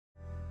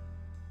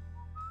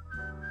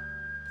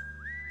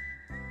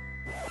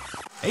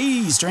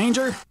Hey,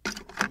 stranger!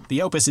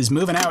 The Opus is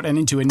moving out and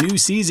into a new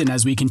season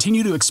as we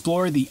continue to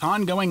explore the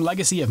ongoing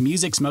legacy of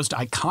music's most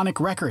iconic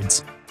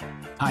records.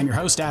 I'm your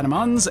host, Adam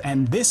Unz,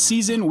 and this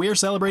season we're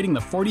celebrating the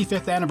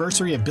 45th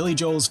anniversary of Billy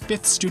Joel's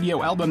 5th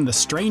studio album, The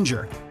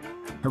Stranger,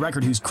 a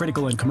record whose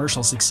critical and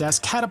commercial success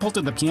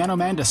catapulted the Piano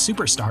Man to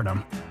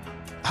superstardom.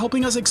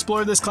 Helping us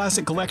explore this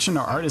classic collection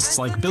are artists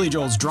like Billy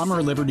Joel's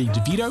drummer Liberty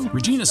DeVito,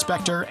 Regina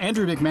Spektor,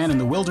 Andrew McMahon and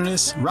the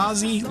Wilderness,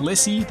 Rozzi,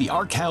 Lissy, the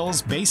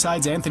Arkells,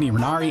 Bayside's Anthony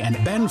Renari, and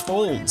Ben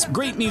Folds.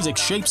 Great music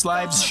shapes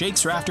lives,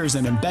 shakes rafters,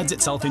 and embeds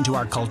itself into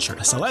our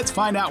culture. So let's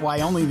find out why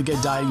only the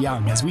good die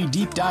young as we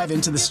deep dive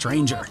into The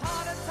Stranger.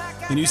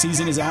 The new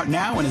season is out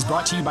now and is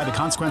brought to you by the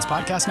Consequence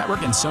Podcast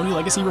Network and Sony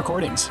Legacy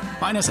Recordings.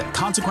 Find us at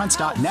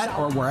consequence.net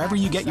or wherever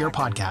you get your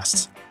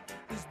podcasts.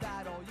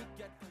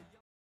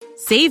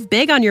 Save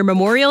big on your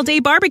Memorial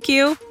Day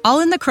barbecue, all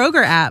in the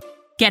Kroger app.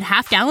 Get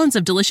half gallons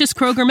of delicious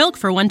Kroger milk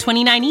for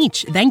 $1.29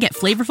 each. Then get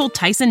flavorful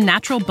Tyson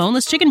natural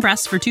boneless chicken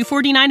breasts for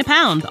 $2.49 a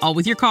pound, all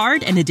with your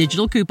card and a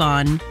digital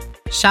coupon.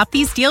 Shop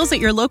these deals at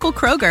your local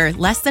Kroger,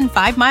 less than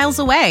 5 miles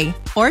away.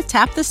 Or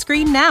tap the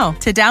screen now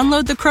to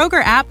download the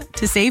Kroger app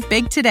to save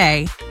big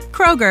today.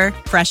 Kroger,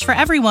 fresh for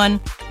everyone.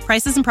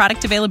 Prices and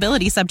product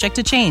availability subject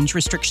to change.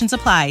 Restrictions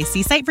apply.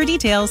 See site for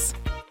details.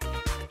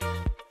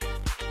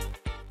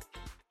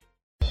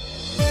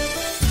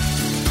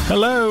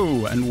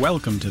 Hello, and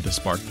welcome to the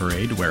Spark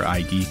Parade, where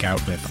I geek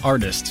out with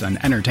artists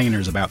and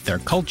entertainers about their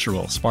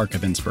cultural spark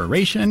of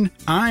inspiration.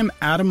 I'm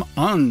Adam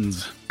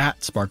Unz,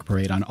 at Spark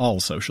Parade on all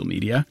social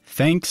media.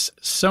 Thanks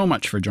so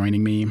much for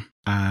joining me.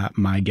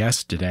 My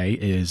guest today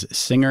is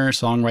singer,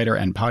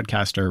 songwriter, and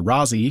podcaster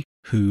Rozzi,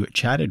 who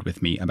chatted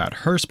with me about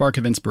her spark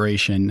of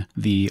inspiration,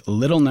 the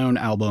little-known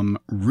album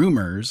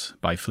Rumors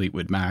by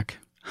Fleetwood Mac.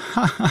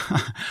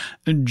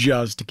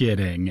 Just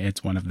kidding.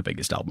 It's one of the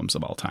biggest albums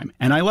of all time.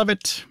 And I love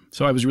it.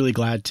 So I was really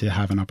glad to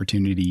have an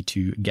opportunity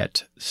to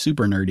get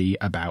super nerdy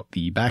about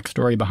the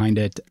backstory behind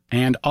it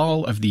and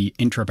all of the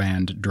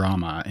intra-band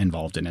drama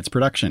involved in its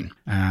production.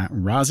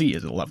 Rozzi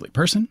is a lovely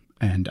person,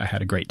 and I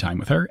had a great time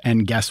with her.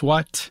 And guess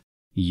what?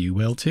 You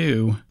will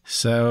too.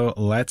 So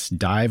let's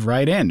dive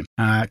right in.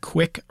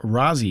 Quick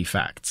Rozzi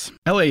facts.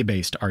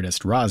 LA-based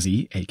artist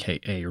Rozzi,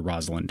 aka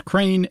Rosalind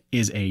Crane,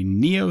 is a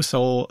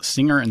neo-soul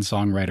singer and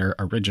songwriter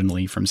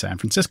originally from San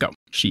Francisco.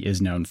 She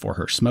is known for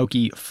her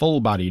smoky,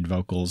 full-bodied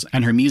vocals,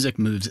 and her music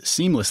moves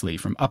seamlessly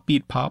from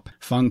upbeat pop,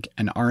 funk,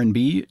 and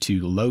R&B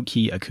to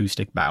low-key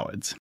acoustic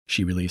ballads.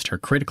 She released her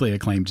critically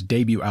acclaimed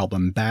debut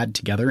album Bad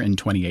Together in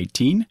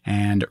 2018,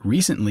 and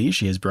recently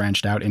she has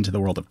branched out into the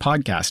world of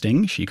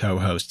podcasting. She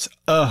co-hosts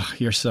Ugh,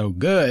 You're So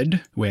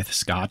Good with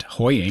Scott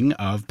Hoying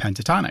of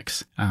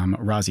Pentatonics.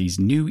 Rozzi's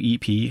new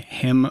EP,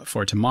 Hymn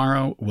for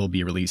Tomorrow, will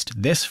be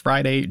released this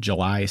Friday,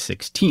 July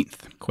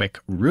 16th. Quick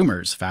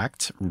Rumors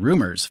facts.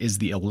 Rumors is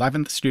the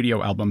 11th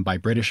studio album by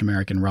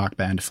British-American rock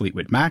band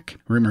Fleetwood Mac.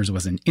 Rumors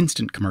was an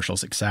instant commercial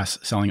success,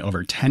 selling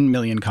over 10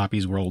 million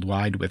copies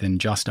worldwide within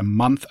just a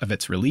month of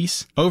its release.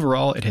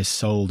 Overall, it has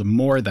sold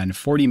more than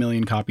 40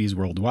 million copies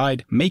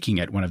worldwide, making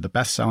it one of the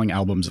best-selling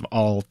albums of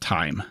all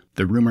time.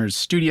 The Rumors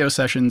studio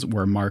sessions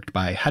were marked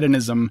by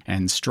hedonism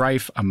and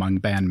strife among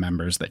band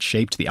members that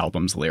shaped the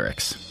album's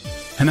lyrics.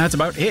 And that's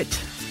about it.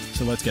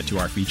 So let's get to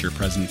our feature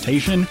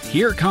presentation.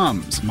 Here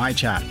comes my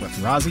chat with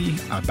Rozzi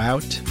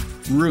about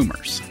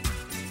Rumors.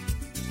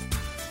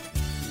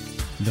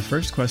 The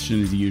first question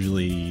is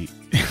usually,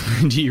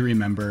 do you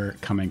remember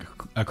coming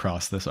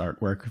across this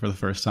artwork for the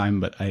first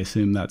time? But I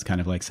assume that's kind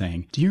of like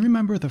saying, do you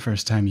remember the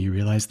first time you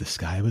realized the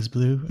sky was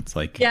blue? It's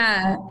like,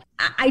 yeah,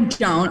 I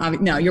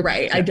don't. No, you're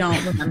right. I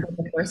don't remember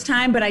the first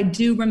time, but I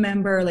do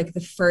remember like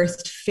the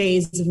first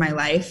phase of my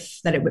life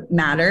that it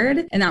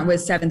mattered. And that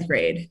was 7th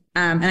grade.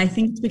 And I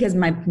think it's because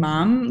my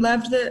mom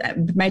loved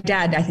my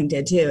dad, I think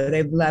did too.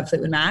 They loved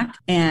Fleetwood Mac.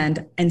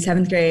 And in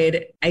 7th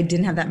grade, I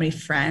didn't have that many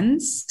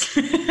friends.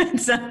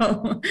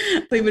 So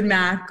Fleetwood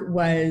Mac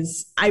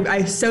was, I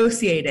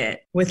associate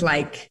it with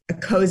like a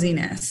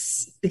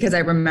coziness because I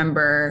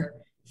remember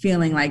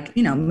feeling like,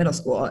 middle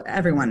school,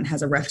 everyone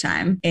has a rough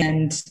time.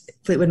 And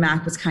Fleetwood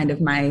Mac was kind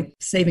of my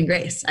saving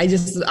grace. I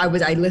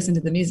listened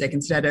to the music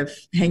instead of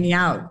hanging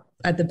out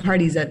at the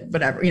parties at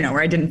whatever,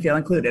 where I didn't feel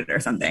included or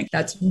something.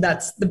 That's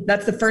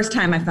the first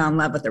time I fell in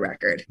love with the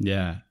record.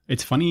 Yeah.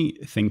 It's funny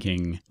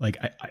thinking, like,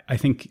 I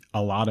think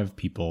a lot of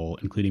people,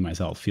 including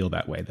myself, feel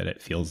that way, that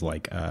it feels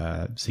like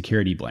a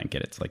security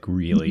blanket. It's like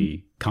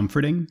really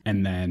comforting.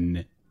 And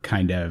then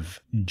kind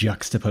of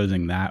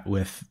juxtaposing that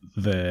with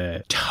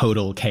the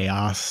total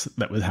chaos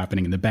that was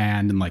happening in the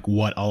band and like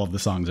what all of the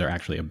songs are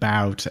actually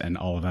about and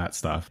all of that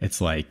stuff.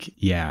 It's like,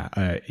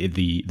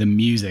 the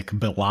music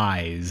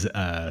belies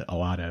a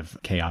lot of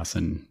chaos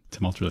and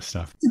tumultuous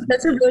stuff.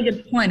 That's a really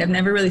good point. I've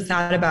never really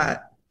thought about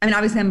I mean,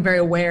 obviously I'm very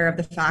aware of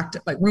the fact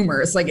like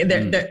rumors, like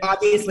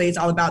obviously it's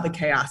all about the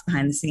chaos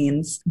behind the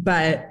scenes,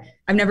 but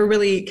I've never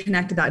really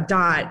connected that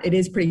dot. It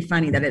is pretty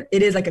funny that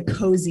it is like a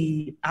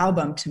cozy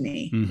album to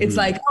me. It's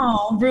like,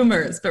 oh,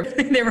 rumors, but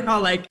they were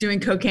all like doing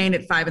cocaine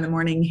at 5 a.m,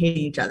 hating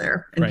each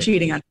other and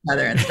cheating on each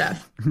other and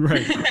stuff.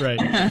 Right.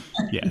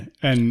 Yeah.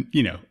 And,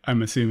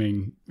 I'm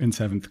assuming in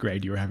 7th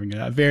grade, you were having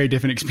a very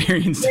different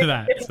experience to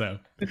that. So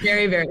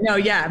very, very, no,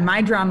 yeah.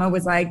 My drama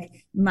was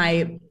like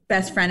my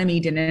best friend of me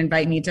didn't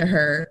invite me to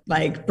her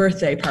like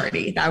birthday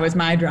party. That was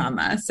my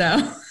drama.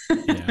 So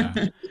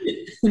yeah.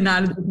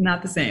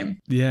 Not the same.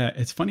 Yeah,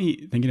 it's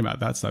funny thinking about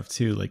that stuff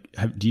too. Like,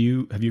 have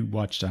you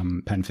watched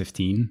Pen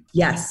 15?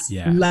 Yes.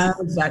 Yeah.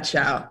 Love that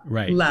show.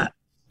 Right. Love.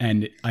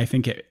 And I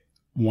think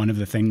one of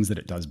the things that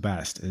it does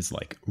best is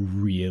like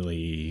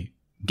really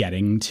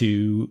getting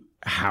to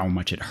how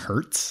much it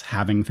hurts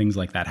having things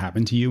like that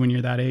happen to you when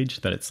you're that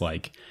age, that it's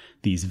like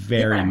these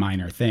very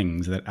minor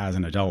things that as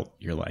an adult,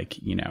 you're like,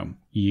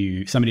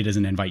 somebody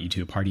doesn't invite you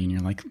to a party and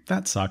you're like,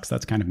 that sucks.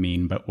 That's kind of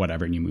mean, but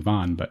whatever. And you move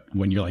on. But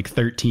when you're like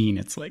 13,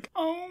 it's like,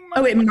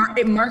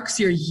 it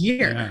marks your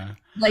year. Yeah.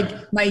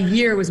 Like my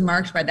year was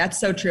marked by, that's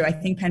so true. I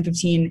think Pen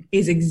 15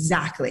 is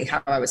exactly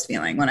how I was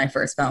feeling when I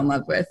first fell in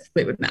love with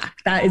Fleetwood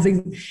Mac.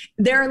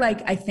 They're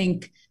like, I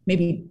think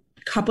maybe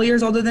a couple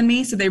years older than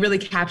me. So they really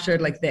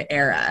captured like the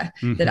era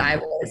that I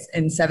was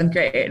in 7th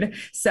grade.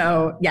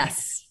 So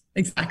yes.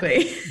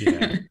 Exactly.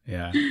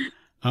 Yeah.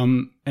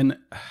 And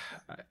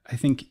I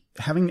think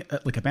having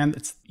like a band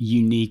that's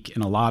unique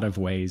in a lot of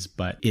ways,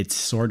 but it's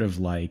sort of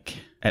like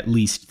at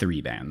least 3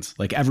 bands.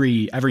 Like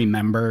every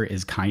member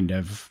is kind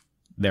of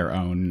their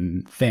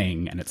own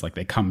thing, and it's like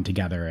they come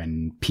together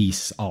and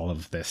piece all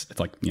of this.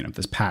 It's like,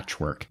 this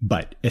patchwork,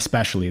 but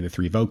especially the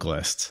 3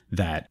 vocalists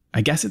that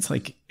I guess it's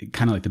like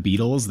kind of like the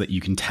Beatles, that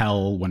you can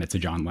tell when it's a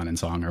John Lennon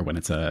song or when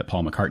it's a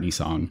Paul McCartney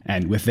song.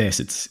 And with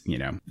this, it's,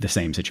 the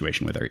same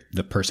situation where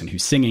the person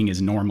who's singing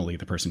is normally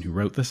the person who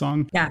wrote the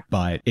song. Yeah.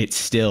 But it's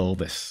still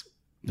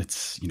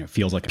it's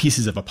feels like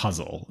pieces of a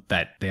puzzle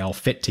that they all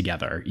fit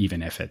together,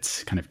 even if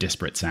it's kind of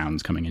disparate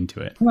sounds coming into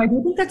it. Well, I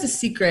do think that's a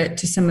secret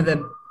to some of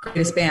the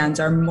greatest bands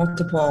are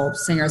multiple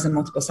singers and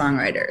multiple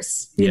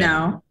songwriters, you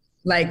know,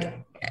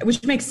 like,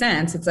 which makes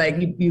sense. It's like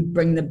you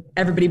bring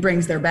everybody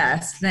brings their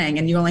best thing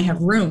and you only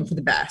have room for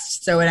the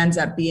best. So it ends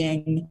up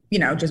being,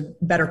 just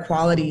better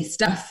quality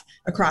stuff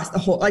across the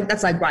whole, like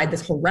that's like why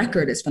this whole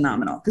record is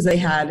phenomenal, because they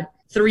had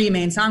 3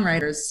 main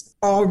songwriters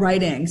all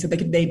writing. So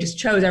they just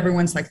chose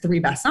everyone's like 3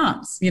 best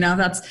songs.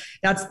 That's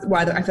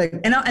why I feel like,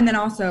 and then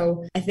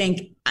also I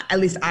think, at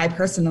least I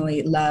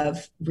personally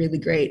love really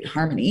great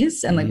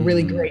harmonies and like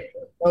really great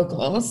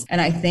vocals.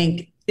 And I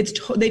think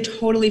they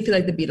totally feel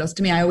like the Beatles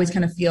to me. I always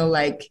kind of feel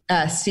like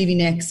Stevie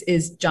Nicks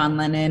is John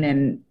Lennon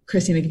and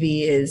Christine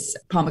McVie is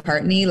Paul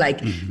McCartney.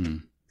 Like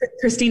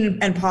Christine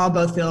and Paul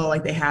both feel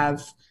like they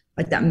have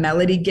like that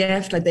melody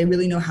gift, like they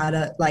really know how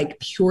to like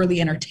purely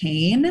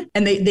entertain,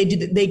 and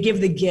they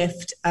give the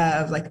gift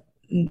of like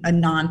a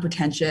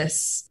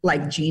non-pretentious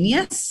like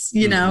genius,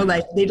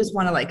 like they just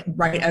want to like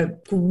write a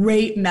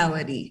great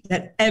melody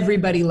that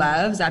everybody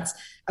loves. That's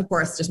of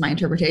course just my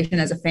interpretation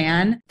as a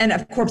fan, and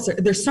of course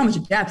there's so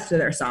much depth to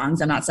their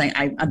songs. I'm not saying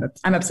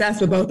I'm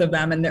obsessed with both of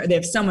them, and they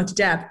have so much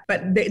depth,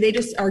 but they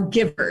just are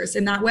givers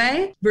in that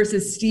way,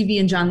 versus Stevie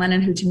and John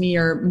Lennon, who to me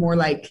are more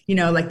like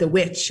like the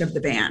witch of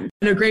the band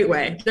in a great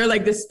way. They're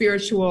like the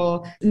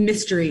spiritual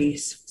mystery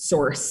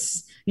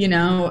source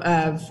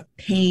of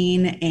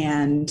pain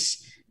and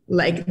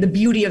like the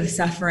beauty of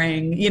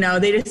suffering.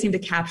 They just seem to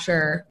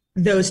capture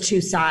those 2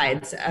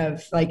 sides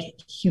of like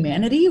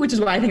humanity, which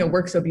is why I think it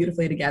works so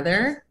beautifully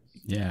together.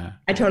 Yeah.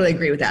 I totally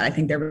agree with that. I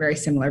think they're very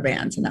similar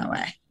bands in that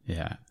way.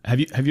 Yeah. Have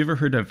you ever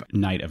heard of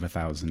Night of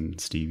 1,000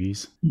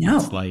 Stevies? No.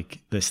 It's like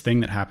this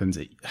thing that happens.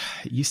 It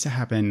used to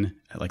happen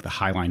at like the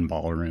Highline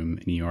Ballroom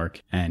in New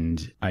York.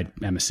 And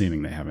I'm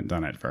assuming they haven't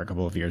done it for a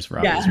couple of years for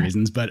obvious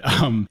reasons. But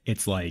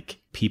it's like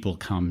people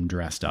come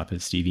dressed up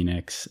as Stevie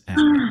Nicks,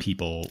 and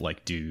people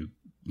like do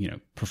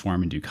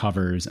perform and do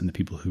covers, and the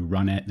people who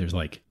run it, there's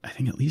like, I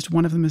think at least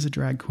one of them is a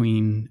drag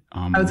queen.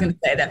 I was going to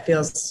say that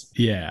feels.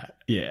 Yeah.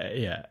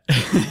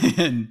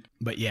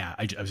 But yeah,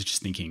 I was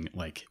just thinking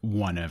like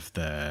one of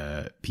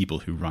the people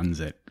who runs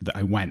it,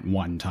 I went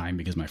one time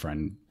because my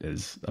friend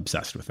is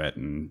obsessed with it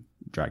and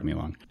dragged me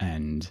along.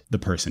 And the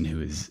person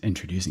who is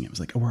introducing it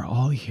was like, oh, we're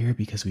all here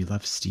because we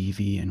love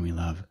Stevie and we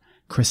love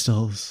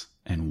crystals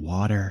and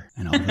water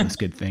and all those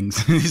good things.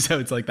 So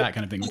it's like that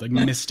kind of thing. It's like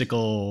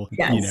mystical,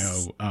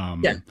 yes.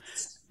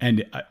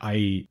 And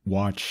I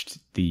watched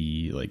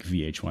the like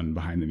VH1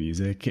 Behind the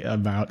Music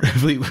about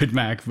Fleetwood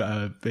Mac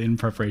in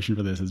preparation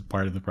for this, as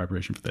part of the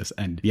preparation for this.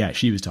 And yeah,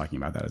 she was talking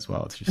about that as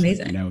well. It's just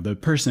amazing. Like, the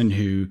person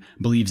who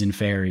believes in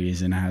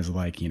fairies and has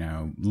like,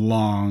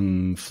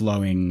 long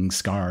flowing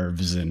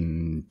scarves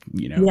and,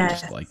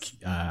 just like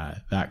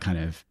that kind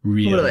of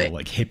real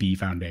like hippie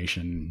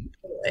foundation.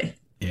 Totally.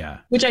 Yeah.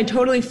 Which I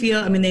totally feel.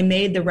 I mean, they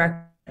made the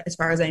record, as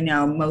far as I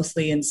know,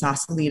 mostly in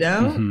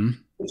Sausalito,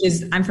 which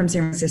is, I'm from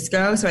San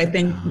Francisco. So I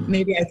think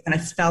maybe I kind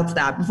of felt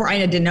that before. I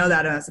didn't know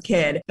that when I was a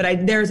kid,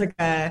 but there's like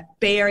a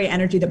Bay Area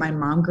energy that my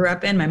mom grew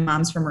up in. My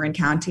mom's from Marin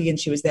County and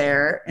she was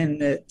there in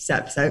the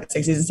 60s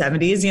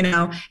and 70s, you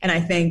know? And I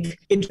think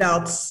it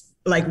felt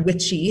like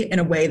witchy in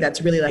a way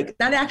that's really like,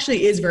 that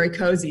actually is very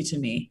cozy to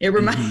me. It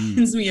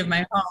reminds me of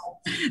my home.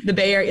 The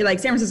Bay Area, like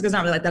San Francisco's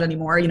not really like that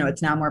anymore. You know,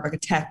 it's now more of like a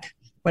tech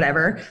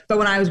whatever. But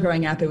when I was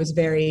growing up, it was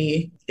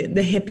the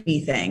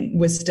hippie thing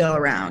was still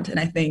around. And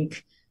I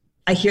think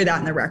I hear that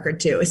in the record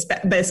too,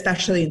 but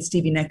especially in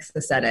Stevie Nicks'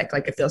 aesthetic.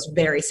 Like it feels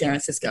very San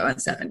Francisco in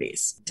the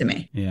 70s to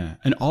me. Yeah.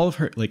 And all of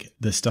her, like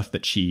the stuff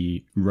that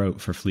she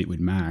wrote for Fleetwood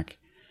Mac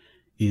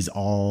is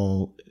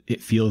all,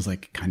 it feels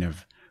like kind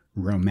of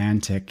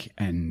romantic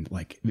and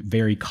like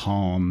very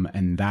calm.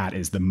 And that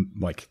is the,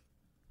 like,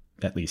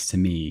 at least to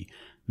me,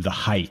 the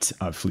height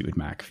of Fleetwood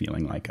Mac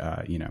feeling like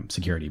a, you know,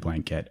 security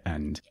blanket.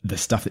 And the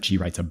stuff that she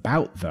writes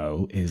about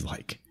though is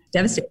like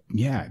devastating.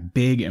 Yeah,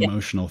 big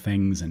emotional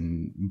things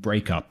and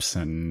breakups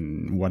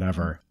and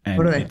whatever.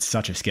 And it's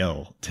such a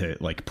skill to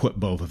like put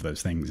both of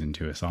those things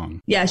into a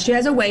song. Yeah, she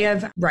has a way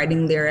of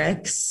writing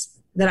lyrics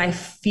that I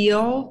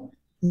feel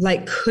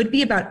like could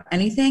be about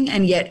anything,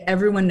 and yet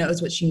everyone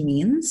knows what she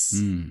means.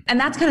 And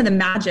that's kind of the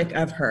magic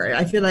of her.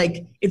 I feel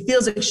like it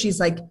feels like she's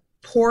like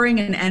pouring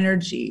an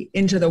energy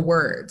into the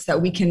words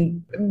that we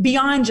can,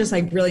 beyond just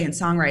like brilliant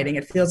songwriting,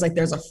 it feels like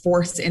there's a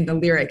force in the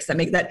lyrics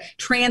that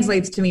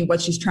translates to me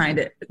what she's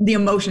the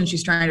emotion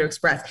she's trying to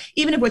express.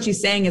 Even if what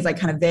she's saying is like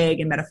kind of vague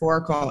and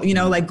metaphorical, you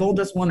know, like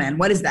goldless woman,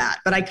 what is that?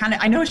 But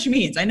I know what she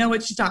means. I know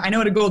what she's talking. I know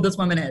what a goldless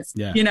woman is.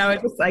 Yeah. You know,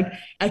 it's just like,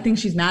 I think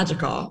she's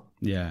magical.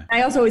 Yeah.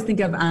 I also always think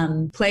of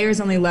Players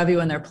Only Love You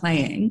When They're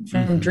Playing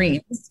from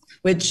Dreams,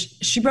 which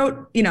she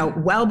wrote, you know,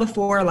 well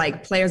before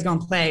like Players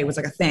Gonna Play was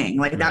like a thing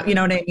like that. You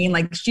know what I mean?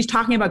 Like she's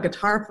talking about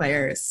guitar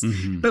players,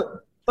 but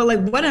like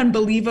what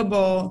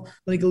unbelievable,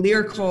 like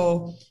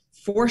lyrical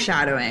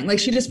foreshadowing. Like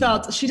she just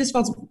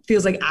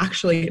feels like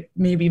actually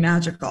maybe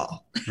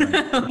magical.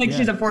 Right. Like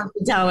she's a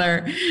fortune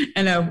teller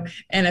and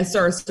a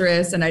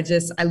sorceress. And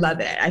I love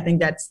it. I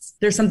think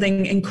there's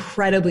something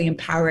incredibly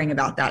empowering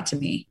about that to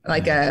me.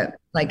 Like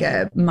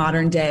a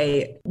modern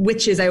day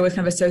witches I always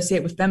kind of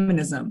associate with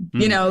feminism,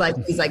 you know, like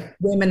these like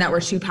women that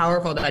were too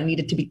powerful that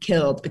needed to be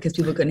killed because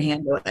people couldn't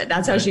handle it.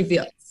 That's how she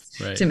feels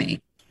to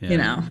me, you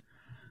know?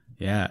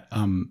 Yeah.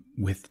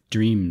 With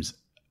Dreams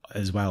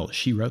as well,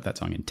 she wrote that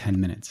song in 10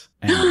 minutes.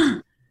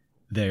 And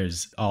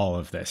there's all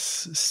of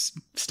this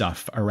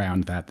stuff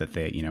around that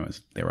they, you know,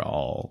 they were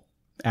all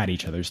at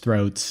each other's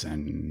throats,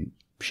 and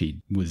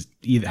she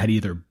had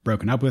either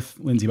broken up with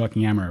Lindsey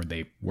Buckingham or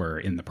they were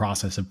in the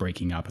process of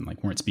breaking up and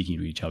like weren't speaking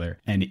to each other.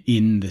 And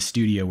in the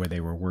studio where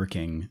they were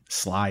working,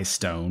 Sly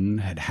Stone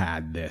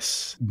had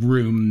this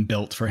room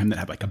built for him that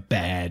had like a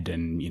bed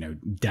and, you know,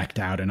 decked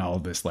out and all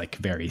of this like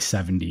very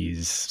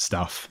 70s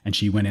stuff. And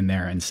she went in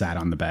there and sat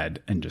on the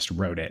bed and just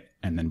wrote it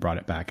and then brought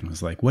it back and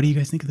was like, what do you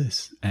guys think of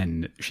this?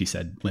 And she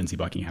said Lindsey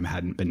Buckingham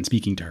hadn't been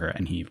speaking to her,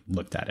 and he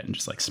looked at it and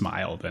just like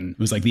smiled. And it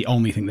was like the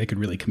only thing they could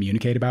really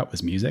communicate about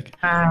was music.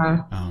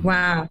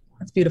 Wow.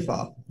 That's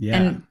beautiful.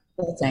 Yeah. And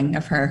blessing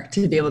of her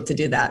to be able to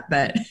do that,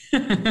 but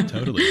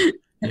totally.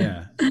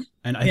 Yeah.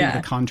 And I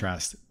think the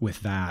contrast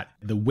with that,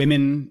 the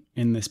women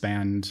in this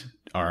band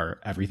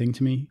are everything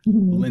to me.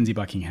 Lindsey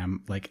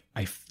Buckingham, like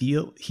I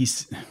feel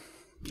he's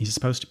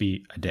supposed to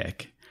be a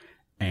dick.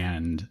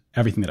 And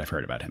everything that I've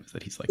heard about him is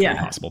that he's like an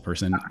impossible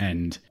person.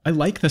 And I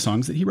like the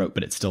songs that he wrote,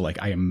 but it's still like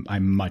I'm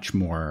much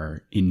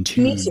more in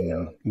tune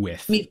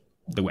with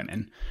the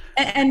women.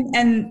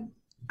 And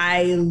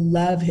I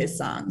love his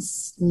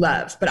songs,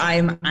 but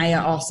I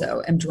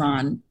also am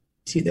drawn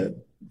to the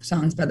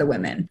songs by the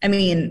women. I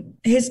mean,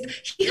 he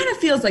kind of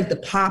feels like the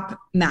pop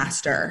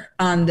master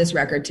on this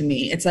record to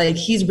me. It's like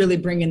he's really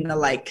bringing the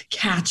like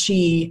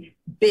catchy,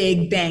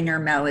 big banger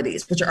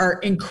melodies, which are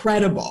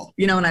incredible,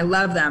 you know, and I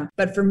love them.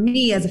 But for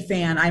me as a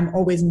fan, I'm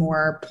always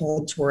more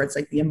pulled towards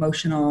like the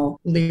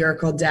emotional,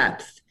 lyrical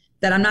depth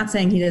that I'm not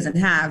saying he doesn't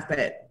have,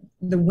 but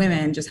the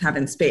women just have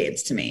in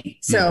spades to me.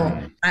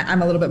 So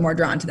I'm a little bit more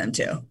drawn to them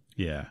too.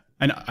 Yeah.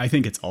 And I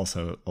think it's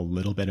also a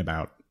little bit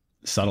about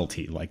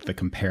subtlety, like the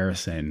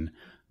comparison,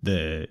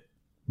 the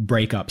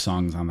breakup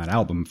songs on that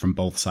album from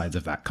both sides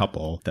of that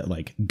couple that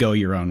like Go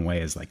Your Own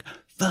Way is like,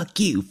 fuck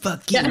you,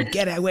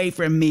 get away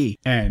from me.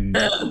 And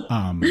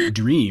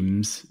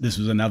Dreams, this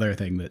was another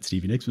thing that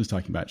Stevie Nicks was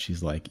talking about.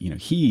 She's like, you know,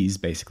 he's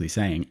basically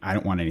saying, I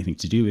don't want anything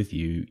to do with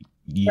you.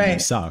 You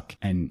suck.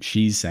 And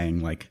she's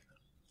saying like,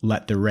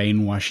 let the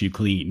rain wash you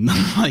clean.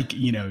 Like,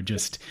 you know,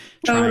 just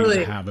trying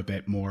to have a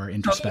bit more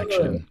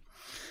introspection. Totally.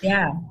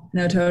 Yeah,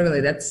 no, totally.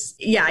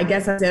 I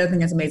guess that's the other thing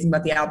that's amazing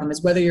about the album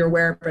is whether you're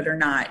aware of it or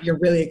not, you're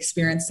really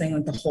experiencing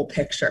like the whole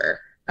picture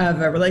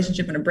of a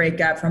relationship and a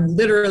breakup from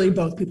literally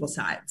both people's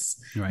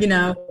sides. Right. You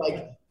know,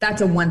 like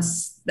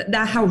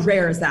how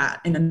rare is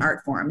that in an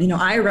art form? You know,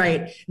 I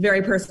write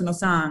very personal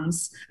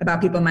songs about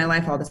people in my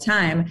life all the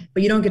time,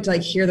 but you don't get to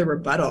like hear the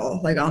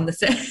rebuttal like on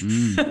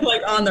the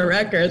like on the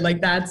record.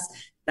 Like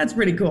that's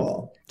pretty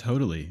cool.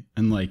 Totally.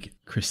 And like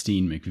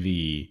Christine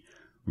McVie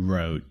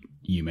wrote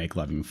You Make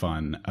Loving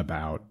Fun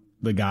about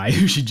the guy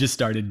who she just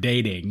started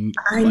dating.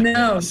 I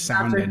know. A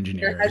sound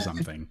engineer or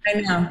something. I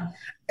know.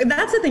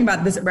 That's the thing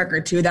about this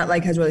record too, that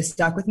like has really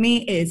stuck with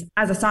me is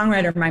as a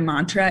songwriter, my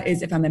mantra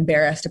is if I'm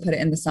embarrassed to put it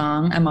in the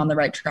song, I'm on the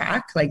right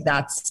track. Like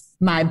that's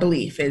my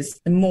belief is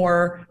the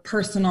more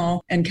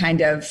personal and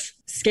kind of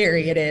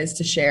scary it is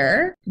to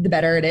share, the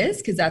better it is,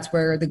 because that's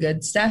where the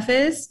good stuff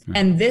is. Mm-hmm.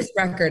 And this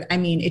record, I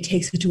mean, it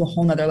takes it to a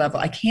whole nother level.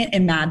 I can't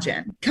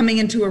imagine coming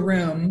into a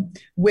room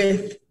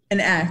with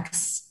an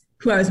ex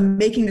who I was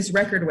making this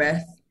record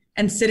with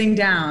and sitting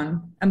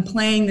down and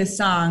playing this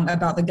song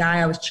about the guy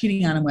I was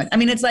cheating on him with. I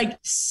mean, it's like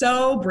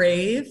so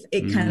brave.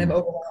 It kind of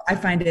overall, I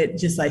find it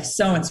just like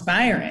so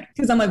inspiring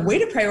because I'm like, way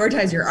to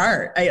prioritize your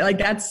art. I like,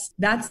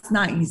 that's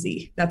not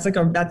easy. That's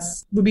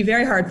would be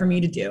very hard for me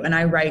to do. And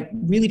I write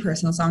really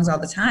personal songs all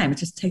the time. It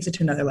just takes it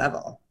to another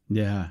level.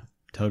 Yeah,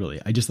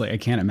 totally. I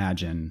can't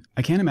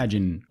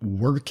imagine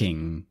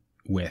working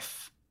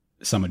with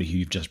somebody who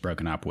you've just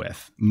broken up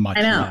with, much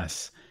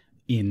less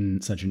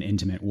in such an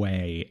intimate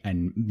way,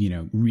 and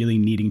really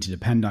needing to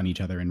depend on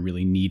each other and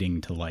really needing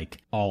to like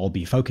all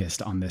be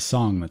focused on this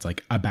song that's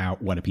like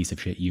about what a piece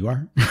of shit you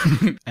are.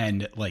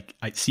 And like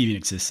Stevie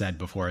Nicks has said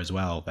before as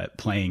well that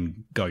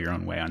playing Go Your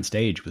Own Way on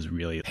stage was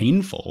really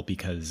painful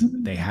because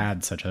they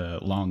had such a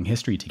long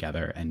history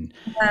together, and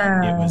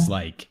it was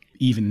like,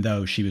 even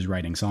though she was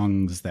writing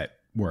songs that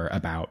were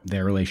about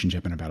their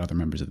relationship and about other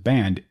members of the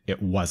band,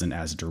 it wasn't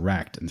as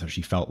direct. And so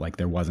she felt like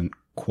there wasn't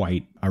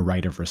quite a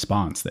right of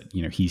response that,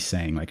 he's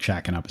saying like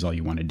shacking up is all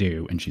you want to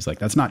do. And she's like,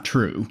 that's not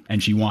true.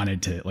 And she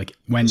wanted to like,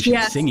 when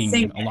she's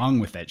singing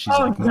along with it, she's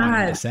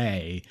wanting to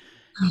say,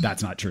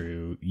 that's not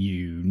true.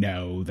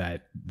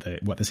 That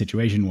what the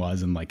situation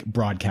was, and like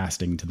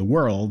broadcasting to the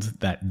world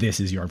that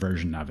this is your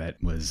version of it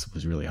was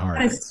really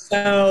hard. That's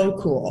so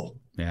cool.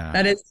 Yeah.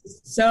 That is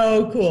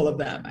so cool of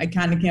them. I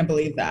kind of can't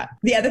believe that.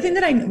 The other thing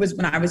that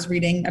when I was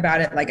reading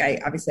about it, like I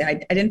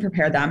didn't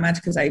prepare that much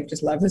because I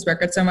just love this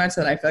record so much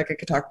that I feel like I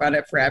could talk about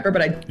it forever,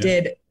 but I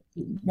did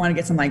want to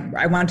get some,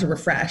 I wanted to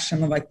refresh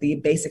some of like the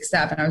basic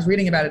stuff. And I was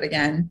reading about it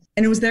again,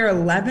 and it was their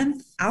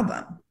 11th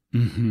album.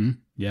 Mm-hmm.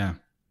 Yeah.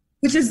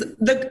 Which is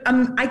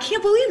I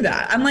can't believe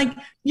that. I'm like,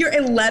 your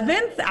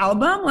 11th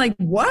album? Like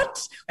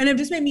what? And it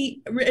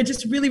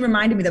just really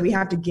reminded me that we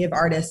have to give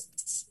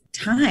artists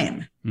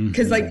time.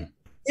 Because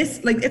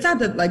it's not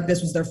that like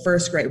this was their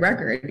first great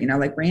record,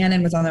 like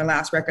Rhiannon was on their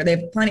last record. They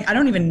have plenty. I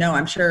don't even know.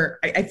 I'm sure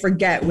I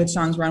forget which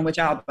songs were on which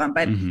album,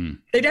 but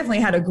they definitely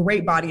had a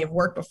great body of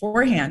work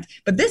beforehand.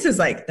 But this is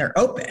like their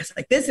opus.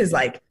 Like this is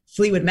like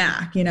Fleetwood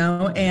Mac,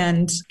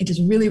 and it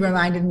just really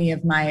reminded me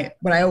of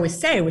what I always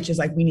say, which is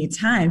like, we need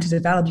time to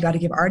develop. You got to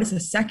give artists a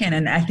second.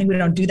 And I think we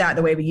don't do that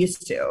the way we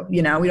used to,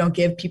 we don't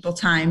give people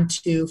time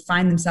to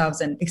find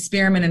themselves and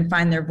experiment and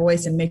find their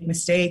voice and make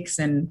mistakes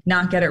and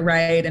not get it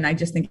right. And I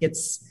just think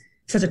it's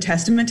such a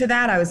testament to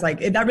that. I was like,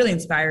 that really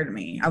inspired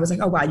me. I was like,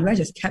 oh wow, you guys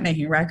just kept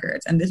making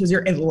records, and this was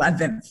your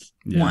 11th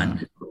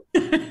one.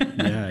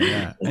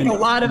 Yeah. And a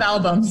lot of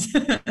albums.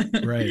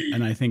 Right.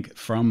 And I think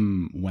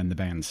from when the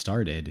band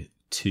started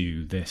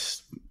to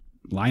this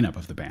lineup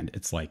of the band,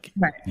 it's like,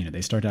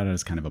 they started out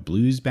as kind of a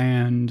blues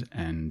band,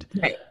 and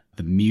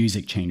the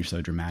music changed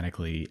so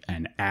dramatically,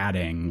 and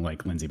adding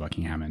like Lindsey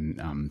Buckingham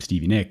and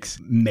Stevie Nicks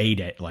made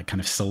it like kind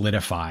of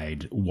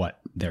solidified what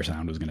their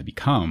sound was going to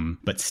become.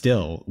 But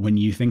still, when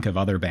you think of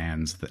other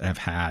bands that have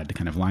had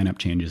kind of lineup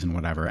changes and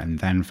whatever, and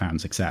then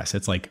found success,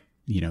 it's like,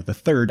 the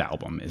third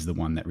album is the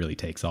one that really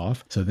takes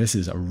off. So this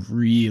is a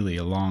really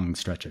long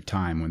stretch of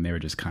time when they were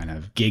just kind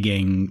of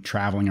gigging,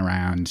 traveling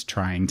around,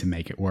 trying to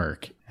make it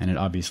work. And it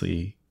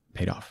obviously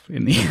paid off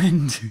in the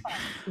end.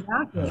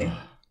 Exactly.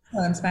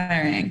 So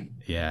inspiring.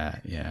 Yeah,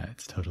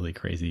 it's totally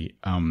crazy.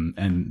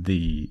 And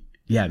the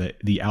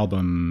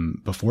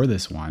album before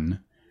this one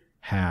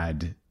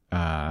had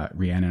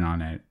Rhiannon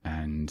on it,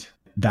 and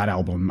that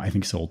album I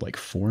think sold like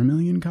 4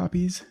 million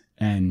copies,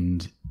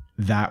 and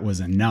that was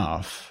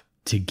enough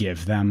to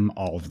give them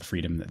all of the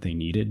freedom that they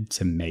needed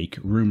to make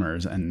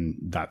Rumors. And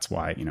that's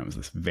why, it was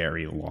this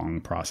very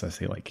long process.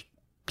 They like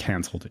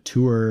canceled a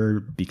tour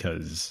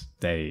because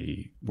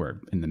they were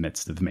in the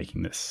midst of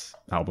making this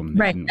album.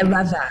 Right. I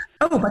love that.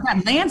 Oh, but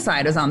that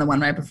Landslide was on the one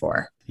right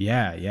before.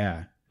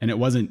 Yeah. And it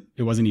wasn't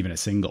even a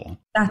single.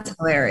 That's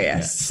hilarious.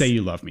 Yeah. Say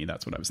You Love Me.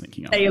 That's what I was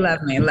thinking of. Say You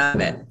Love Me.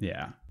 Love it.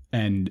 Yeah.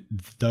 And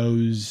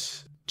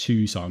those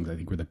two songs, I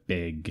think, were the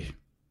big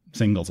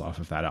singles off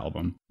of that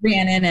album.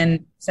 Rhiannon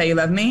and Say You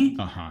Love Me.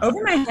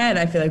 Over My Head,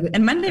 I feel like,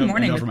 and Monday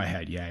Morning. And Over My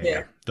Head,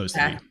 yeah. Those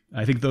three.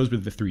 I think those were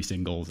the three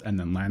singles, and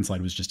then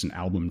Landslide was just an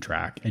album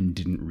track and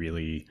didn't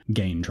really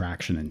gain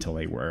traction until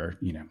they were,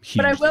 huge.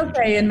 But I will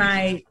say,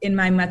 in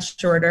my much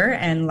shorter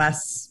and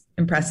less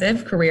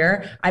impressive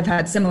career, I've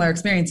had similar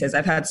experiences.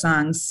 I've had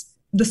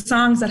the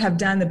songs that have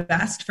done the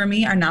best for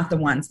me are not the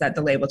ones that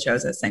the label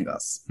chose as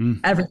singles.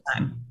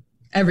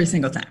 Every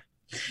single time.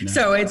 No.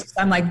 So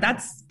I'm like, I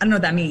don't know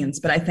what that means,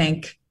 but I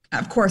think,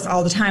 of course,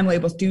 all the time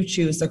labels do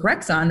choose the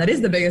correct song. That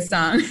is the biggest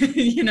song,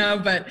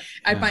 but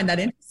I find that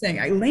interesting.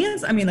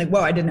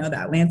 Whoa, I didn't know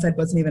that. Landslide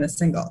wasn't even a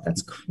single.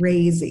 That's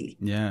crazy.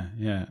 Yeah.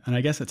 And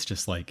I guess it's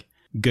just like,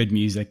 good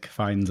music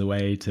finds a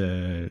way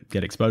to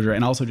get exposure,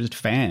 and also just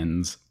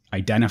fans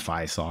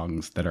identify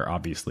songs that are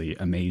obviously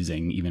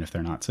amazing, even if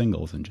they're not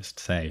singles, and just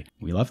say,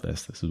 we love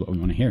this. This is what we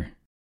want to hear.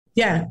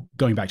 Yeah.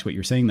 Going back to what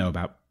you're saying, though,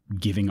 about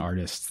giving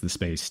artists the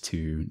space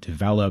to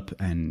develop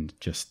and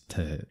just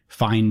to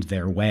find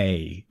their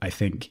way, I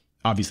think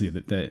obviously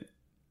the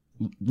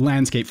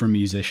landscape for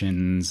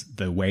musicians,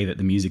 the way that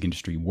the music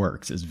industry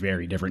works is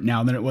very different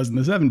now than it was in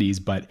the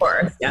 70s. But of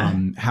course, yeah.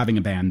 Having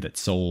a band that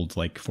sold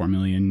like 4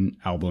 million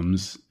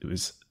albums, it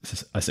was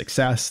a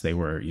success. They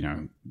were,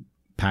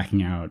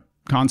 packing out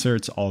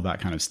concerts, all that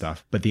kind of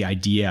stuff. But the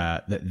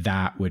idea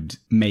that would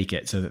make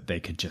it so that they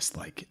could just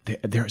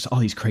there's all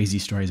these crazy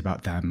stories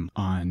about them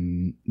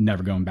on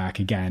Never Going Back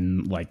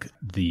Again, like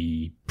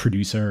the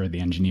producer or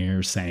the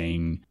engineer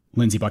saying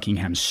Lindsey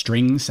Buckingham's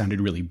strings sounded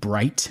really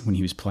bright when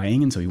he was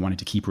playing, and so he wanted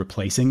to keep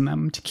replacing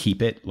them to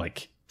keep it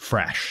like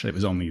fresh. It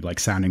was only like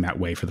sounding that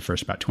way for the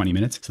first about 20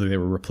 minutes. So they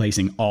were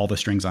replacing all the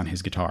strings on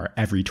his guitar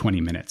every 20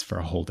 minutes for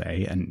a whole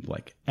day, and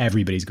like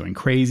everybody's going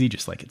crazy,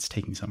 just like it's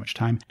taking so much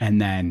time. And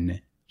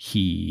then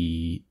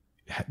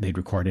they'd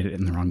recorded it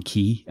in the wrong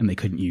key and they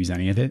couldn't use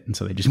any of it. And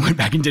so they just went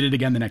back and did it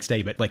again the next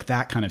day. But like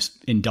that kind of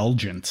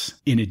indulgence,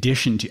 in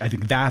addition to, I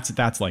think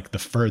that's like the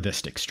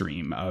furthest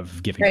extreme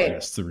of giving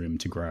artists the room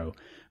to grow.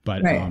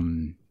 But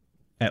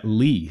at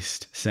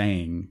least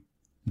saying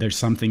there's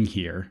something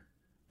here,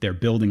 they're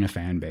building a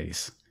fan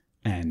base,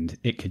 and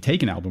it could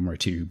take an album or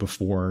two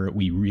before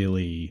we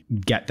really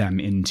get them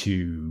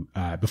into,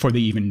 before they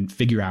even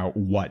figure out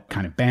what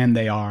kind of band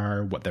they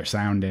are, what their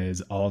sound is,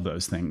 all of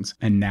those things.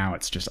 And now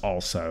it's just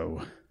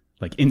also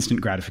like instant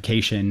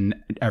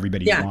gratification.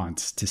 Everybody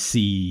wants to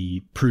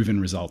see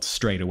proven results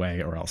straight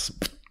away, or else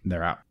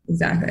they're out.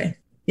 Exactly.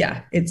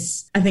 Yeah.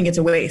 I think it's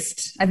a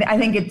waste. I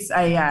think it's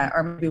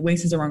or maybe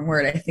waste is the wrong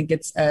word. I think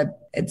it's a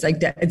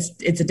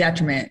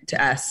detriment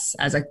to us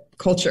as a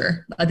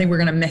culture. I think we're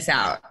going to miss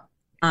out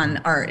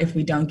on art if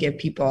we don't give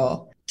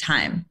people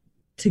time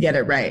to get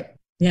it right.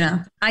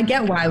 I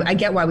get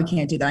why we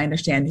can't do that. I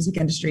understand music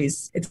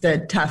industries. It's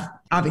a tough,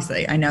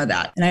 obviously, I know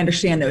that. And I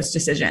understand those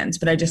decisions,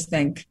 but I just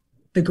think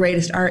the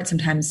greatest art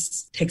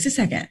sometimes takes a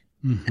second.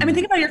 Mm-hmm. I mean,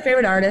 think about your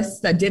favorite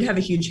artists that did have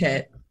a huge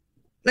hit.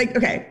 Like,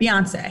 okay,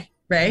 Beyonce,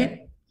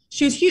 right?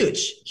 She was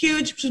huge.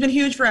 She's been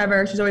huge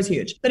forever. She's always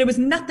huge. But it was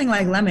nothing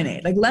like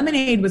Lemonade. Like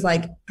Lemonade was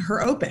like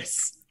her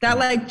opus. That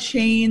like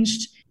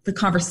changed the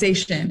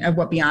conversation of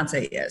what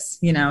Beyonce is.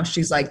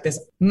 She's like this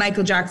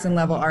Michael Jackson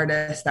level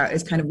artist that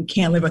is kind of, we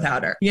can't live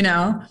without her,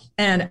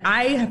 And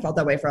I have felt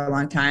that way for a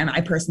long time.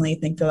 I personally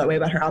feel that way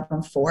about her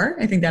album 4.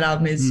 I think that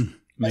album is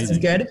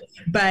good.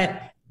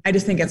 But I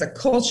just think as a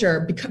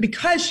culture,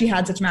 because she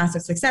had such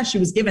massive success, she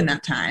was given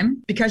that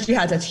time. Because she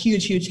had such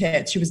huge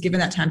hits, she was given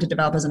that time to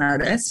develop as an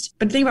artist.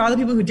 But think about all the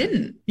people who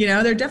didn't.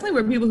 There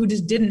definitely were people who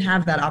just didn't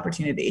have that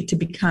opportunity to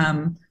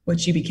become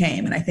what she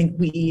became. And I think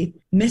we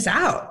miss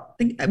out.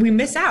 We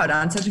miss out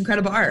on such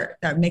incredible art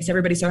that makes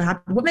everybody so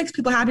happy. What makes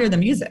people happier than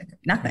music?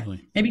 Nothing.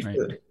 Totally. Maybe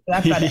food.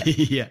 That's about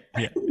it. Yeah.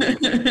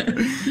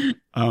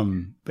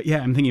 But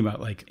yeah, I'm thinking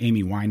about like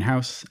Amy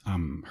Winehouse.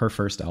 Her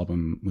first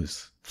album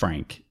was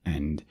Frank,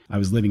 and I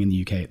was living in the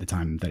UK at the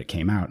time that it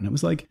came out, and it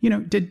was like,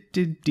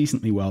 did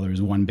decently well. There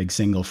was one big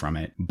single from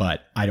it,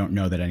 but I don't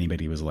know that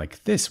anybody was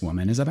like, this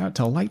woman is about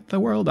to light the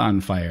world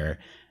on fire.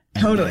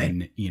 And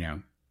totally.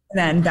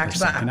 Then Back to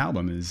Black. The second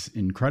album is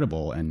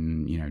incredible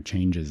and,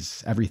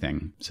 changes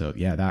everything. So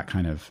yeah, that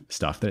kind of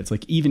stuff that it's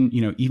like, even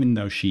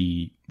though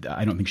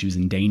I don't think she was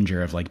in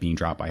danger of like being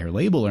dropped by her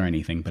label or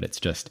anything, but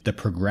it's just the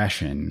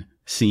progression,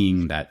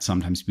 seeing that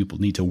sometimes people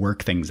need to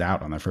work things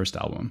out on their first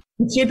album.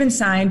 If she had been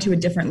signed to a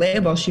different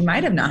label, she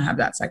might have not had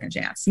that second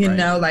chance. I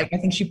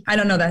think I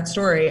don't know that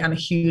story. I'm a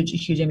huge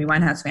Amy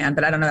Winehouse fan,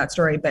 but I don't know that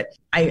story. But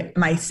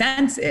my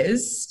sense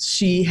is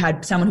she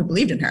had someone who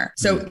believed in her.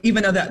 So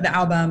even though the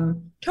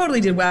album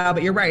totally did well,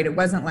 but you're right. It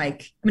wasn't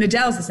like,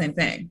 Adele's the same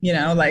thing,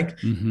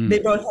 they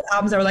both had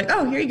albums that were like,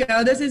 oh, here you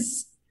go.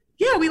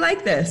 We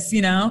like this,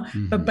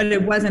 but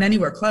it wasn't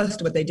anywhere close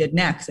to what they did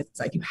next. It's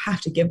like, you have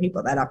to give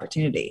people that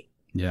opportunity.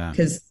 Yeah.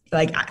 Because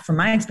like from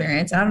my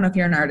experience, I don't know if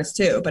you're an artist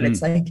too, but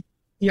it's like,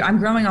 I'm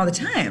growing all the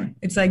time.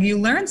 It's like you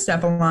learn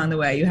stuff along the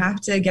way. You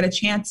have to get a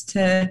chance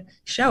to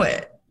show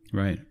it.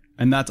 Right.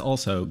 And that's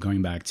also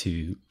going back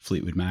to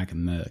Fleetwood Mac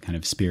and the kind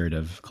of spirit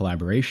of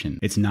collaboration.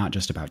 It's not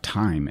just about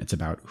time. It's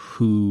about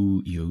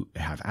who you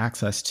have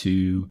access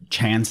to,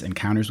 chance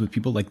encounters with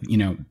people. Like,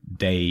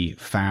 they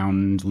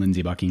found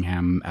Lindsey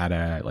Buckingham at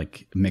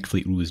Mick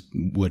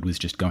Fleetwood was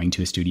just going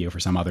to a studio for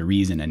some other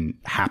reason and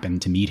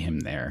happened to meet him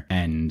there.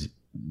 And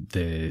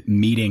the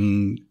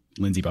meeting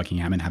Lindsey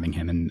Buckingham and having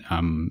him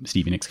and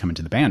Stevie Nicks come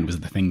into the band was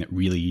the thing that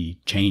really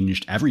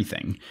changed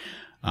everything.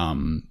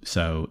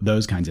 So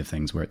those kinds of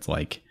things where it's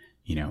like,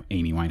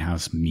 Amy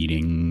Winehouse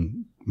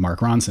meeting Mark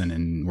Ronson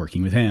and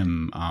working with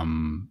him,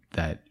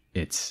 that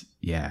it's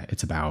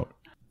about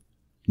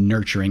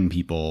nurturing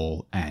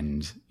people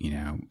and,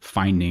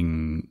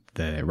 finding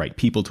the right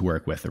people to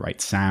work with, the right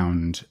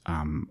sound,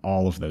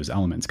 all of those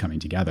elements coming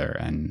together.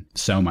 And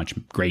so much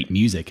great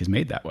music is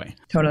made that way.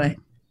 Totally.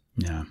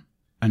 Yeah.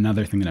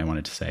 another thing that I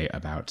wanted to say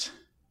about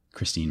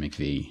Christine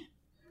McVie,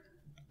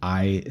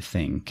 I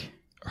think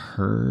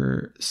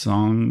her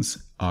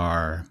songs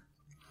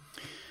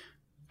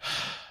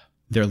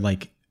they're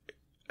like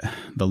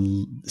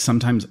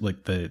sometimes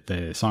like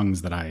the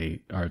songs that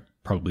are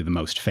probably the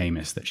most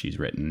famous that she's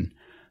written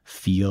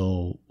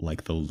feel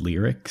like the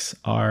lyrics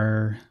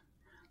are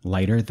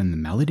lighter than the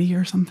melody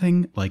or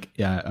something. Like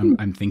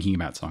I'm thinking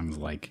about songs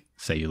like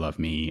Say You Love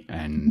Me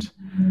and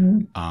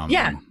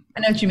yeah, I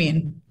know what you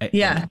mean.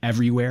 Yeah.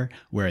 Everywhere,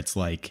 where it's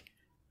like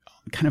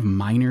kind of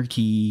minor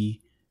key.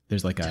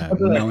 There's like a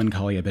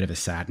melancholy, a bit of a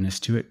sadness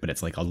to it, but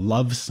it's like a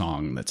love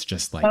song that's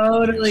just like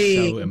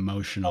so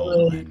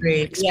emotional and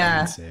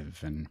expansive.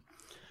 Yeah. And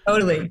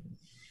totally.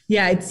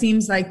 Yeah, it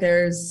seems like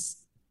there's,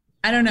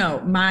 I don't know,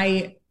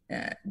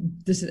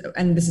 this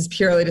is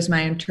purely just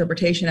my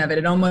interpretation of it.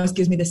 It almost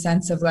gives me the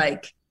sense of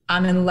like,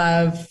 I'm in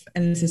love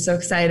and this is so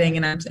exciting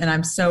and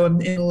I'm so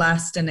in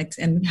lust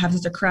and have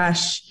such a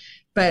crush,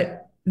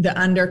 but the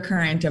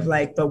undercurrent of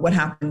like, but what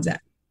happens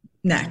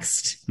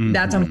next? Mm-hmm.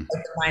 That's almost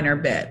like a minor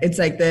bit. It's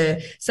like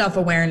the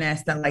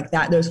self-awareness that like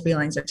that those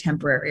feelings are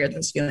temporary or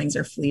those feelings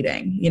are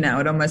fleeting. You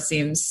know, it almost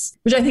seems,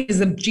 which I think is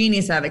the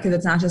genius of it, because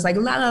it's not just like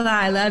la la la,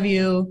 I love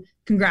you,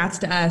 congrats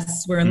to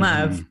us, we're in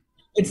love.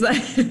 It's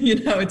like, you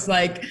know, it's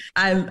like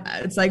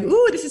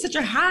ooh, this is such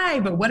a high,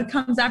 but what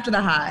comes after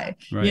the high?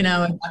 Right. You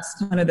know, and that's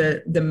kind of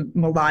the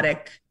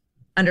melodic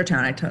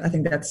undertone. I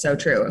think that's so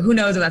true. Who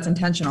knows if that's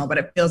intentional, but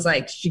it feels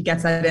like she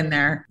gets that in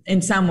there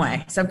in some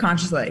way,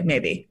 subconsciously,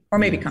 maybe, or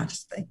maybe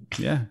consciously.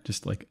 Yeah.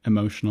 Just like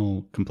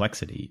emotional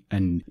complexity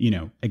and, you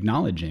know,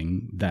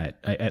 acknowledging that,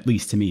 at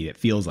least to me, it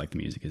feels like the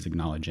music is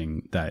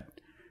acknowledging that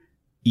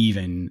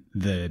even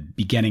the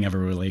beginning of a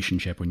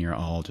relationship when you're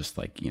all just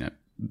like, you know,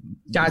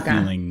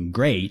 feeling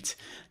great,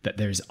 that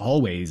there's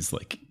always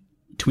like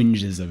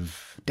twinges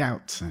of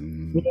doubts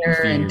and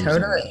fears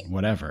and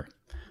whatever.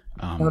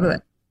 Totally.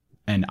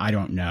 And I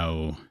don't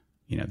know,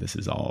 you know, this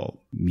is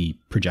all me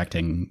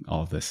projecting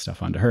all of this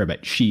stuff onto her,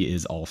 but she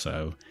is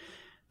also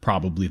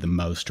probably the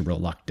most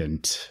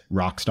reluctant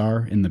rock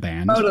star in the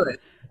band. Totally.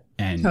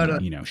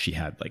 And, you know, she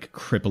had like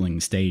crippling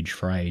stage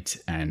fright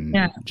and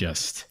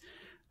just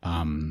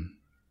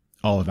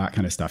all of that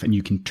kind of stuff. And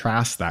you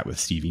contrast that with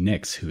Stevie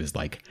Nicks, who is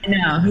like,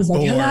 he's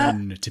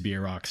born to be a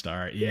rock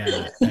star.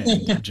 Yeah.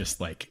 And just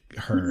like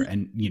her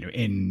and, you know,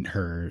 in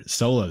her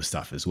solo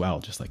stuff as well,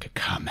 just like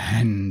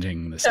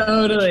commanding the stage.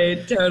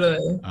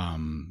 Totally.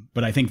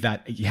 But I think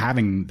that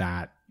having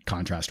that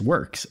contrast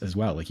works as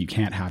well. Like you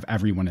can't have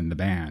everyone in the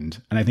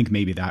band. And I think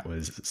maybe that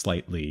was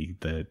slightly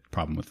the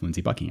problem with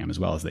Lindsey Buckingham as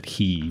well, is that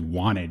he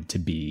wanted to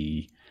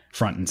be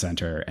front and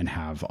center and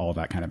have all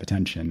that kind of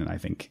attention. And I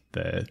think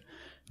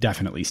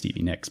definitely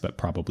Stevie Nicks, but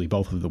probably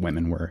both of the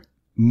women were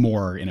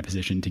more in a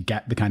position to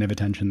get the kind of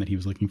attention that he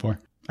was looking for.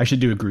 I should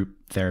do a group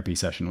therapy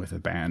session with a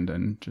band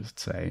and just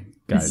say,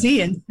 guys,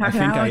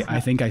 I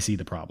think I see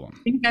the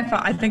problem.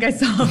 I think I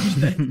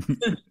solved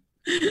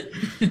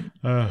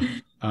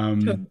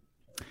it.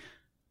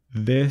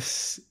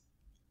 This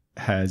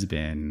has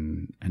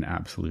been an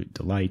absolute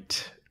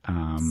delight. So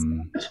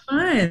much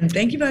fun.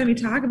 Thank you for letting me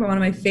talk about one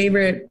of my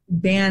favorite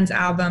bands,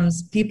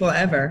 albums, people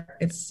ever.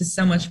 It's just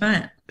so much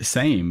fun.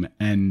 Same.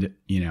 And,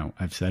 you know,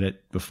 I've said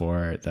it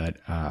before that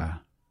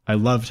I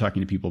love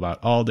talking to people about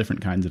all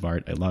different kinds of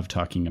art. I love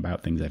talking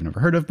about things I've never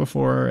heard of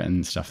before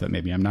and stuff that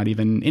maybe I'm not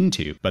even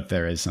into. But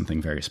there is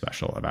something very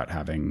special about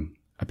having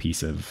a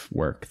piece of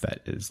work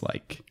that is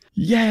like,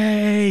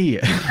 yay!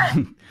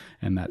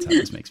 And that's how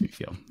this makes me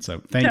feel.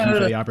 So thank you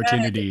for the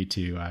opportunity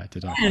to talk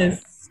about it.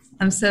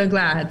 I'm so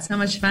glad. So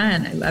much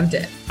fun. I loved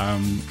it.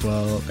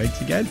 Well,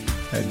 thanks again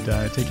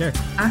and take care.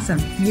 Awesome.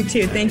 You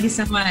too. Thank you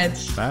so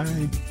much.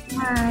 Bye.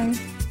 Bye.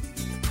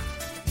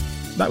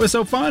 That was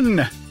so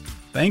fun.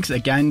 Thanks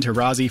again to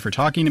Rozzi for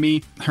talking to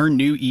me. Her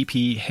new EP,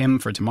 Hymn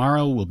for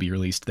Tomorrow, will be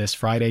released this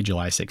Friday,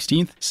 July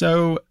 16th.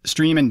 So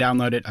stream and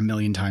download it a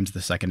million times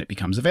the second it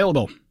becomes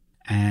available.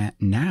 And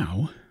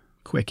now,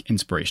 quick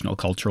inspirational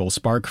cultural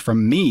spark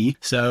from me.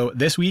 So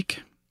this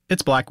week,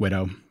 it's Black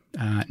Widow.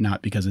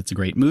 Not because it's a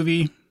great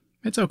movie.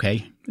 It's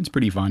okay. It's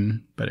pretty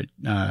fun, but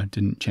it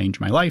didn't change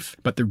my life.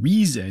 But the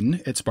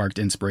reason it sparked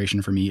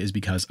inspiration for me is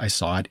because I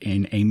saw it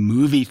in a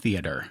movie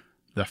theater.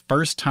 The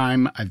first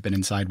time I've been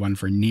inside one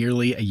for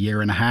nearly a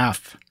year and a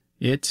half.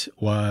 It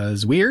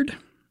was weird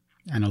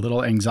and a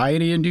little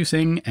anxiety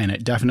inducing, and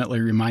it definitely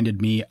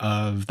reminded me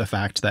of the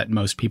fact that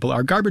most people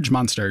are garbage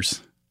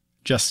monsters.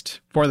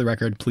 Just for the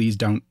record, please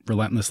don't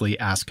relentlessly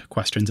ask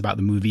questions about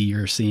the movie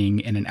you're seeing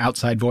in an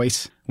outside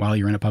voice while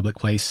you're in a public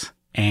place.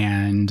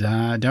 And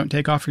don't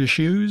take off your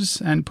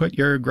shoes and put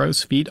your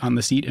gross feet on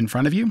the seat in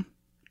front of you.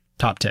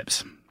 Top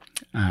tips.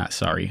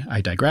 Sorry, I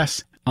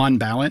digress. On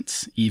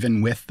balance,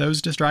 even with those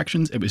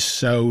distractions, it was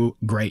so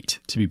great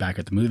to be back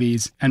at the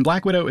movies. And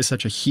Black Widow is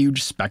such a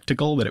huge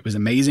spectacle that it was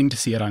amazing to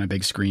see it on a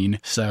big screen.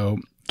 So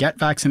get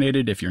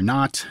vaccinated if you're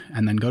not,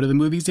 and then go to the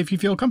movies if you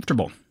feel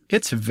comfortable.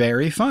 It's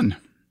very fun.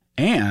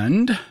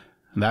 And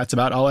that's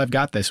about all I've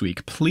got this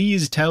week.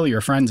 Please tell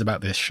your friends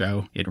about this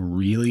show. It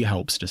really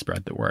helps to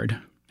spread the word.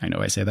 I know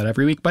I say that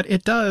every week, but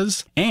it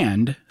does.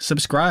 And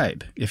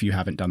subscribe if you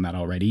haven't done that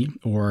already,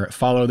 or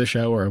follow the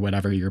show or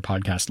whatever your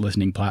podcast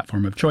listening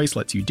platform of choice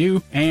lets you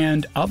do.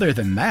 And other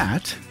than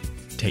that,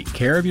 take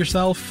care of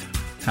yourself,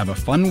 have a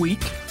fun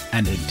week,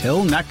 and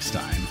until next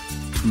time,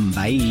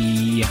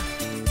 bye.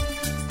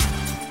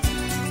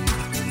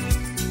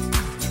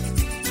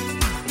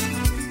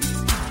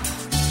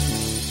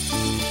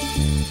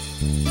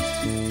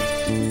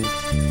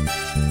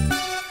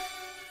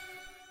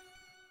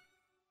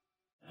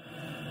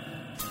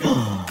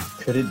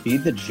 Could it be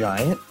the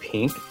giant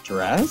pink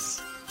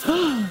dress?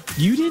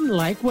 You didn't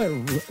like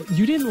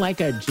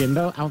a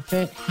Jimbo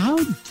outfit?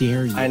 How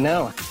dare you? I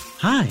know.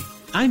 Hi,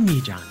 I'm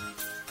Mijan.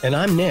 And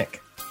I'm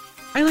Nick.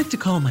 I like to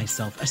call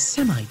myself a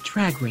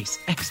semi-drag race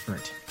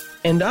expert.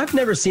 And I've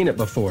never seen it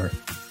before.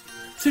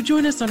 So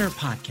join us on our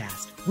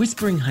podcast,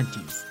 Whispering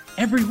Hunties,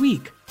 every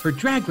week for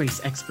drag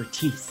race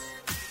expertise.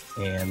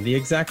 And the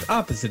exact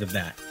opposite of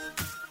that.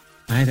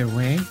 Either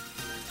way,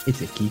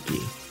 it's a kiki.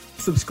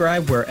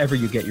 Subscribe wherever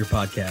you get your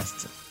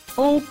podcasts.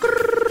 Oh,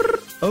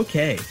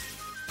 okay.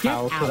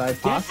 How could I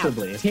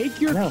possibly? Take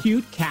your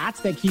cute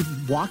cats that keep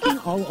walking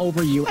all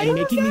over you and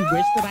making me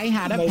wish that I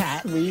had a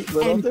pet. Sweet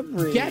little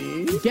debris.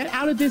 Get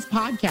out of this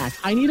podcast.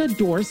 I need a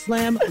door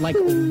slam like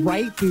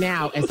right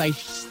now as I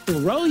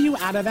throw you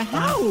out of the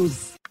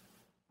house.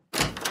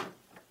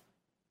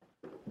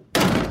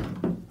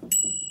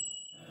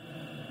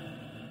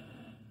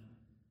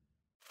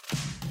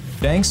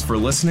 Thanks for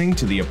listening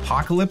to the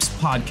Apocalypse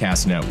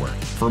Podcast Network.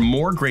 For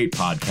more great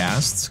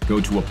podcasts, go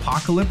to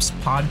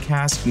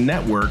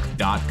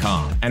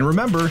apocalypsepodcastnetwork.com. And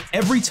remember,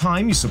 every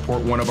time you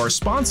support one of our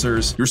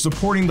sponsors, you're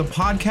supporting the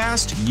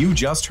podcast you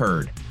just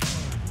heard.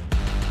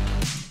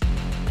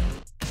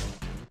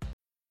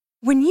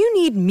 When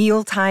you need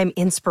mealtime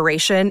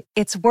inspiration,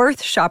 it's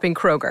worth shopping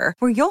Kroger,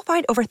 where you'll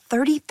find over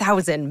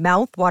 30,000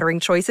 mouth-watering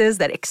choices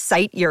that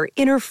excite your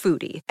inner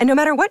foodie. And no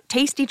matter what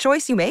tasty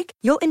choice you make,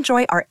 you'll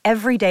enjoy our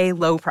everyday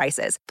low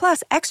prices,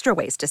 plus extra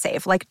ways to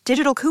save, like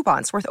digital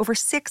coupons worth over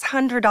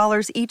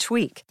 $600 each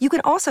week. You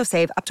can also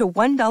save up to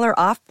 $1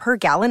 off per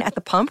gallon at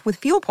the pump with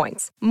fuel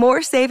points.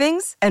 More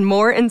savings and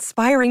more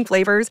inspiring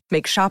flavors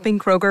make shopping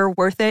Kroger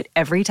worth it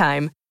every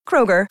time.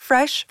 Kroger,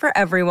 fresh for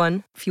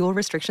everyone. Fuel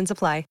restrictions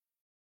apply.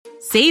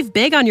 Save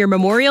big on your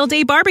Memorial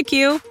Day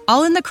barbecue,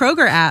 all in the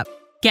Kroger app.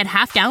 Get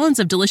half gallons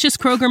of delicious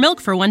Kroger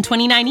milk for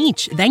 $1.29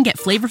 each. Then get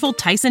flavorful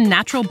Tyson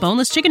natural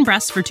boneless chicken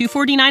breasts for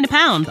 $2.49 a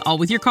pound, all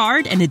with your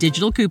card and a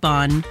digital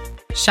coupon.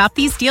 Shop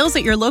these deals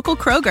at your local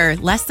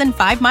Kroger, less than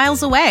 5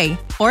 miles away.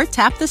 Or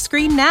tap the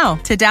screen now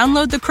to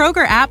download the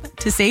Kroger app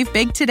to save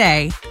big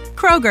today.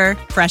 Kroger,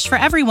 fresh for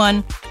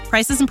everyone.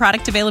 Prices and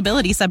product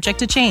availability subject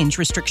to change.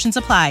 Restrictions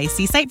apply.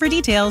 See site for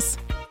details.